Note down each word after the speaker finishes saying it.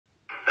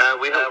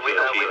We hope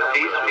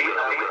peace.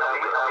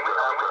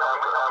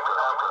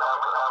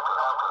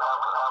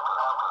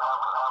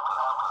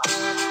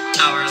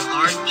 Our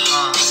Lord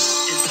Paul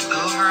is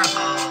over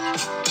all.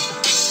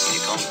 You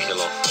can't kill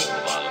off all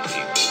the violent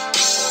people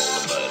or all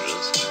the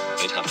murderers.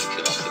 You'd have to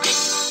kill off the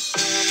government.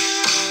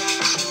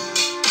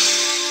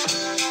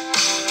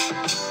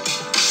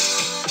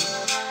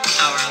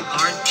 Our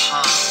Lord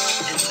Paul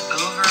is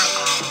over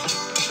all.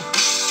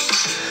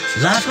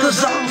 Life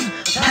goes on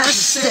past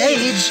the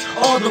stage,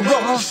 all the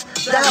roles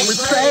that we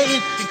play,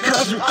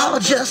 because we're all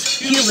just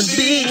human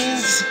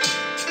beings.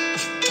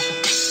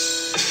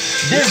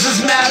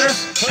 Business matters,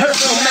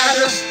 personal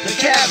matters, the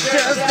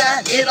characters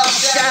that it all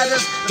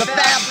shatters. The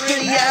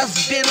fabric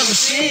has been a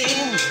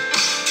machine.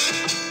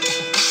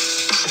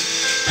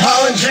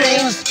 Pollen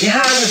dreams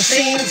behind the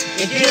scenes,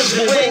 it gives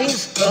me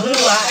wings for who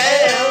I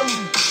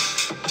am.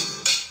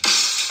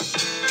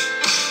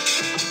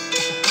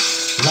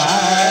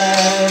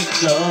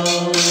 Life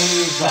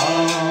goes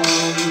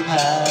on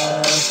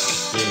past the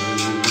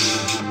stage.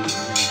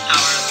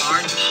 Our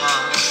Lord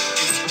Paul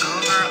is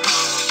over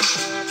all.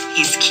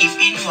 He's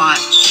keeping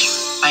watch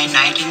by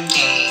night and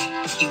day.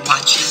 He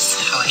watches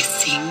how I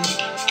sing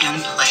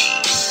and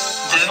play.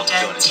 Though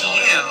dead to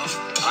you,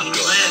 he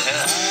lives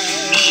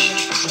in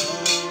me,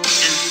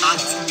 in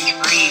thoughts and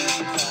dreams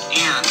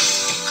and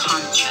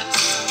conscious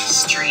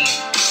stream.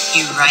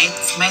 He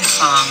writes my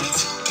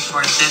songs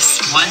for this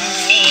one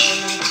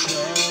fee,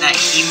 that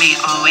he may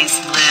always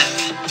live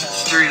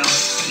through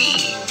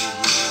me.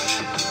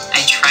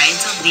 I tried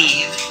to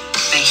leave,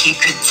 but he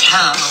could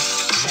tell.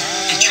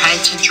 I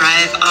tried to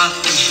drive off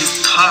in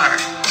his car,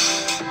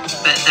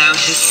 but though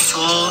his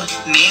soul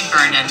may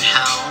burn in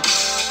hell,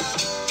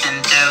 and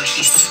though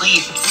he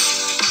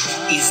sleeps,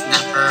 he's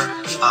never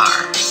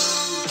far.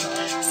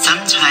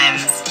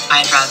 Sometimes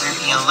I'd rather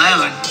be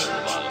alone,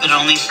 but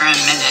only for a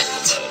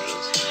minute.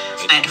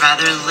 I'd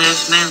rather live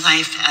my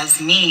life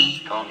as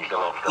me,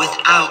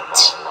 without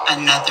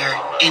another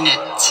in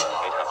it.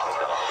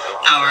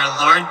 Our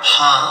Lord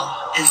Paul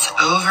is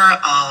over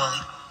all.